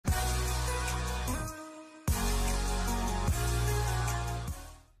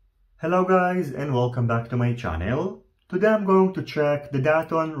Hello guys and welcome back to my channel. Today I'm going to check the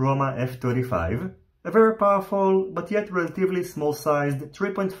Diatone Roma F35, a very powerful but yet relatively small-sized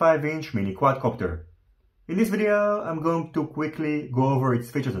 3.5-inch mini quadcopter. In this video I'm going to quickly go over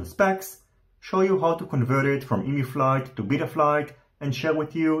its features and specs, show you how to convert it from Flight to Betaflight, and share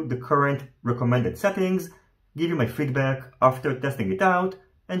with you the current recommended settings, give you my feedback after testing it out,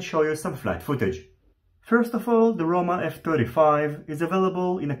 and show you some flight footage. First of all, the Roma F35 is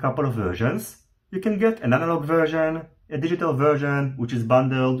available in a couple of versions. You can get an analog version, a digital version which is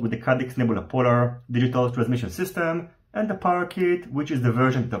bundled with the Caddx Nebula Polar digital transmission system, and the power kit, which is the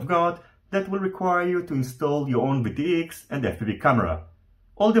version that I've got, that will require you to install your own VTX and FPV camera.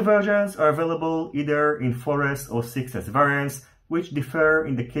 All the versions are available either in 4S or 6S variants, which differ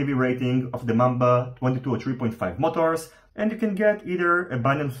in the kV rating of the MAMBA 22 or 3.5 motors, and you can get either a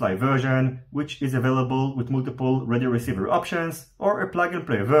bind and fly version, which is available with multiple radio receiver options, or a plug and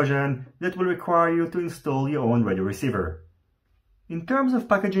play version that will require you to install your own radio receiver. In terms of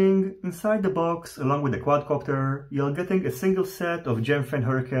packaging, inside the box, along with the quadcopter, you're getting a single set of Gemfan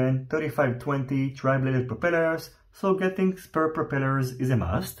Hurricane 3520 tri-bladed propellers, so getting spare propellers is a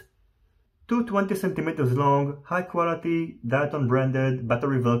must. Two 20 cm long, high quality Diatone branded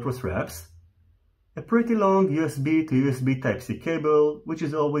battery Velcro straps. A pretty long USB to USB Type-C cable, which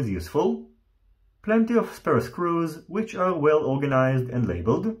is always useful. Plenty of spare screws, which are well organized and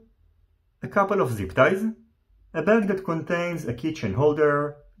labeled. A couple of zip ties. A bag that contains a keychain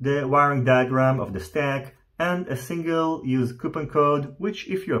holder, the wiring diagram of the stack, and a single-use coupon code, which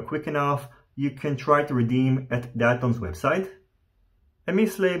if you are quick enough, you can try to redeem at Diatone's website. A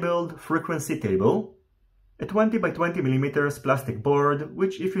mislabeled frequency table. A 20 by 20 mm plastic board,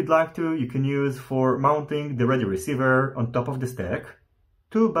 which if you'd like to, you can use for mounting the radio receiver on top of the stack.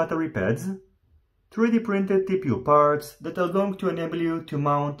 Two battery pads. 3D printed TPU parts that are going to enable you to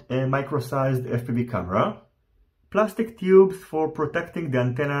mount a micro-sized FPV camera. Plastic tubes for protecting the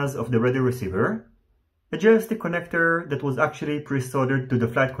antennas of the radio receiver. A joystick connector that was actually pre-soldered to the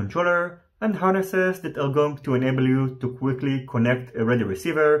flight controller, and harnesses that are going to enable you to quickly connect a radio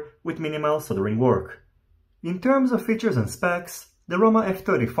receiver with minimal soldering work. In terms of features and specs, the Roma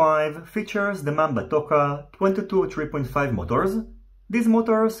F35 features the MAMBA TOKA 22 3.5 motors. These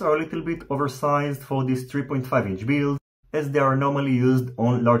motors are a little bit oversized for this 3.5-inch build, as they are normally used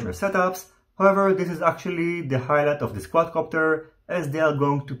on larger setups. However, this is actually the highlight of this quadcopter, as they are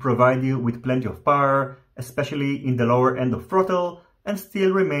going to provide you with plenty of power, especially in the lower end of throttle, and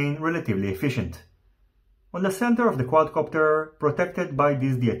still remain relatively efficient. On the center of the quadcopter, protected by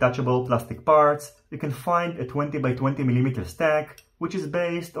these detachable plastic parts, you can find a 20 by 20 mm stack, which is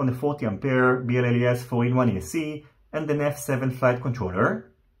based on a 40 ampere BLLES 4-in-1 ESC and an F7 flight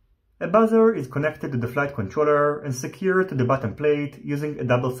controller. A buzzer is connected to the flight controller and secured to the bottom plate using a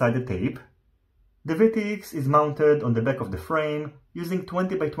double-sided tape. The VTX is mounted on the back of the frame using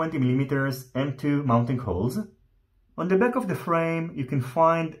 20 by 20 mm M2 mounting holes. On the back of the frame, you can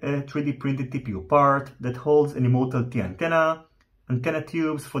find a 3D printed TPU part that holds an Immortal T antenna, antenna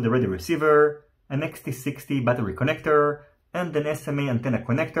tubes for the radio receiver, an XT60 battery connector, and an SMA antenna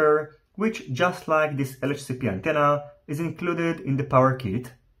connector, which, just like this LHCP antenna, is included in the power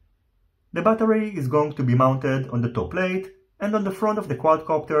kit. The battery is going to be mounted on the top plate, and on the front of the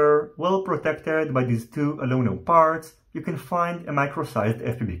quadcopter, well protected by these two aluminum parts, you can find a micro-sized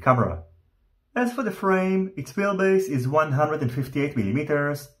FPV camera. As for the frame, its wheelbase is 158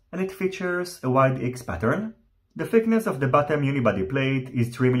 mm and it features a wide X pattern. The thickness of the bottom unibody plate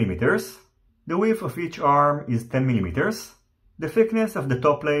is 3 mm. The width of each arm is 10 mm. The thickness of the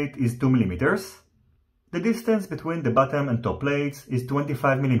top plate is 2 mm. The distance between the bottom and top plates is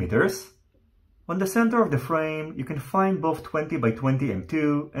 25 mm. On the center of the frame, you can find both 20 by 20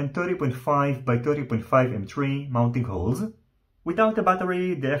 M2 and 30.5 by 30.5 M3 mounting holes. Without a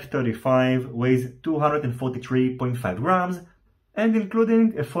battery, the F35 weighs 243.5 grams, and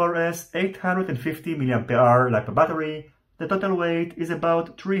including a 4S 850 mAh LiPo battery, the total weight is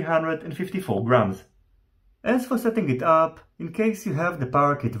about 354 grams. As for setting it up, in case you have the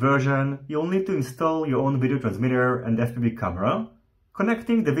power kit version, you'll need to install your own video transmitter and FPV camera.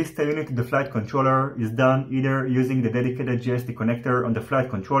 Connecting the Vista unit to the flight controller is done either using the dedicated joystick connector on the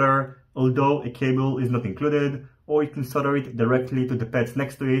flight controller, although a cable is not included, or you can solder it directly to the pads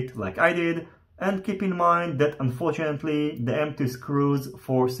next to it, like I did, and keep in mind that unfortunately the M2 screws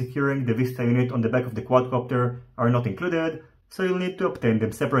for securing the Vista unit on the back of the quadcopter are not included, so you'll need to obtain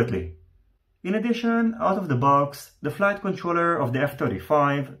them separately. In addition, out of the box, the flight controller of the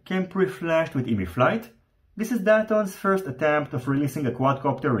F35 came pre-flashed with Flight. This is Diatone's first attempt of releasing a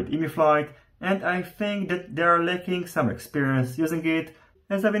quadcopter with Flight, and I think that they are lacking some experience using it,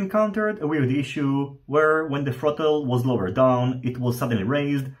 as I've encountered a weird issue where when the throttle was lower down, it was suddenly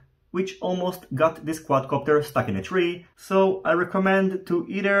raised, which almost got this quadcopter stuck in a tree. So I recommend to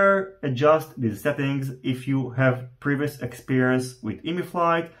either adjust these settings if you have previous experience with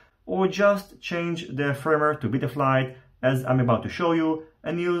Flight, or just change the firmware to Betaflight as I'm about to show you,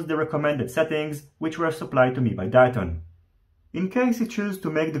 and use the recommended settings which were supplied to me by Diatone. In case you choose to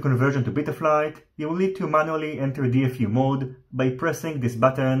make the conversion to Betaflight, you will need to manually enter DFU mode by pressing this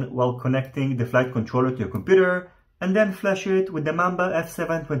button while connecting the flight controller to your computer, and then flash it with the MAMBA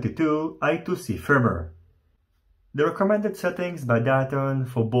F722 I2C firmware. The recommended settings by Diatone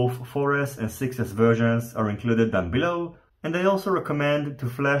for both 4S and 6S versions are included down below, and I also recommend to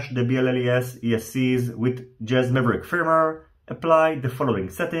flash the BLLES ESCs with Jazz Maverick firmware, apply the following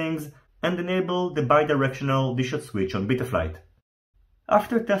settings, and enable the bidirectional D-shot switch on Betaflight.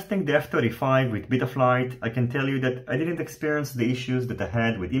 After testing the F35 with Betaflight, I can tell you that I didn't experience the issues that I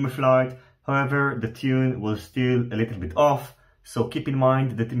had with Flight. However, the tune was still a little bit off, so keep in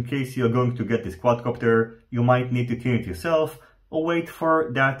mind that in case you are going to get this quadcopter, you might need to tune it yourself or wait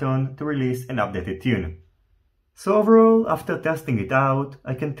for Diatone to release an updated tune. So overall, after testing it out,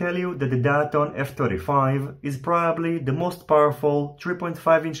 I can tell you that the Diatone F35 is probably the most powerful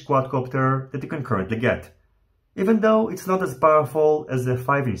 3.5-inch quadcopter that you can currently get. Even though it's not as powerful as a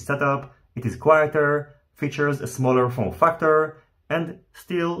 5-inch setup, it is quieter, features a smaller form factor, and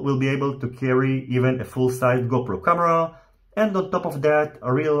still will be able to carry even a full-sized GoPro camera, and on top of that, I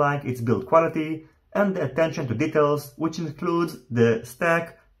really like its build quality and the attention to details, which includes the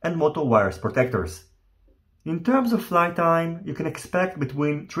stack and motor wires protectors. In terms of flight time, you can expect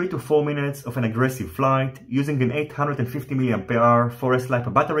between 3 to 4 minutes of an aggressive flight using an 850 mAh 4S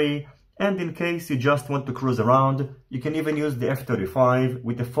LiPo battery, and in case you just want to cruise around, you can even use the F35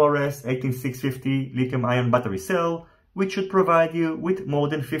 with a 4S 18650 lithium-ion battery cell, which should provide you with more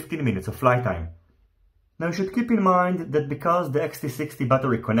than 15 minutes of flight time. Now you should keep in mind that because the XT60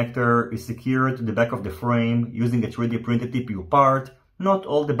 battery connector is secured to the back of the frame using a 3D printed TPU part, not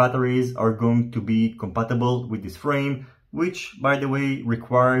all the batteries are going to be compatible with this frame, which by the way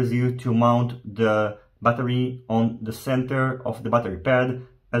requires you to mount the battery on the center of the battery pad,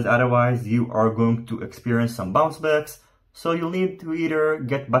 as otherwise you are going to experience some bounce backs. So you'll need to either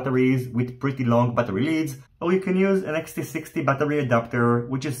get batteries with pretty long battery leads, or you can use an XT60 battery adapter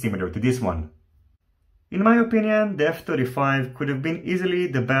which is similar to this one. In my opinion, the F35 could have been easily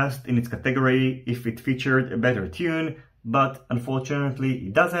the best in its category if it featured a better tune, but unfortunately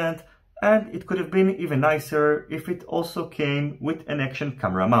it doesn't, and it could have been even nicer if it also came with an action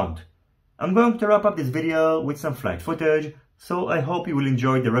camera mount. I'm going to wrap up this video with some flight footage, so I hope you will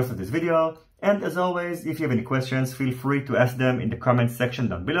enjoy the rest of this video, and as always, if you have any questions, feel free to ask them in the comments section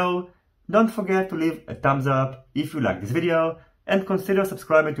down below. Don't forget to leave a thumbs up if you like this video, and consider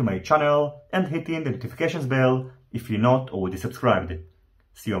subscribing to my channel and hitting the notifications bell if you're not already subscribed.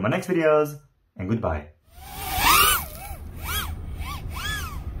 See you on my next videos, and goodbye.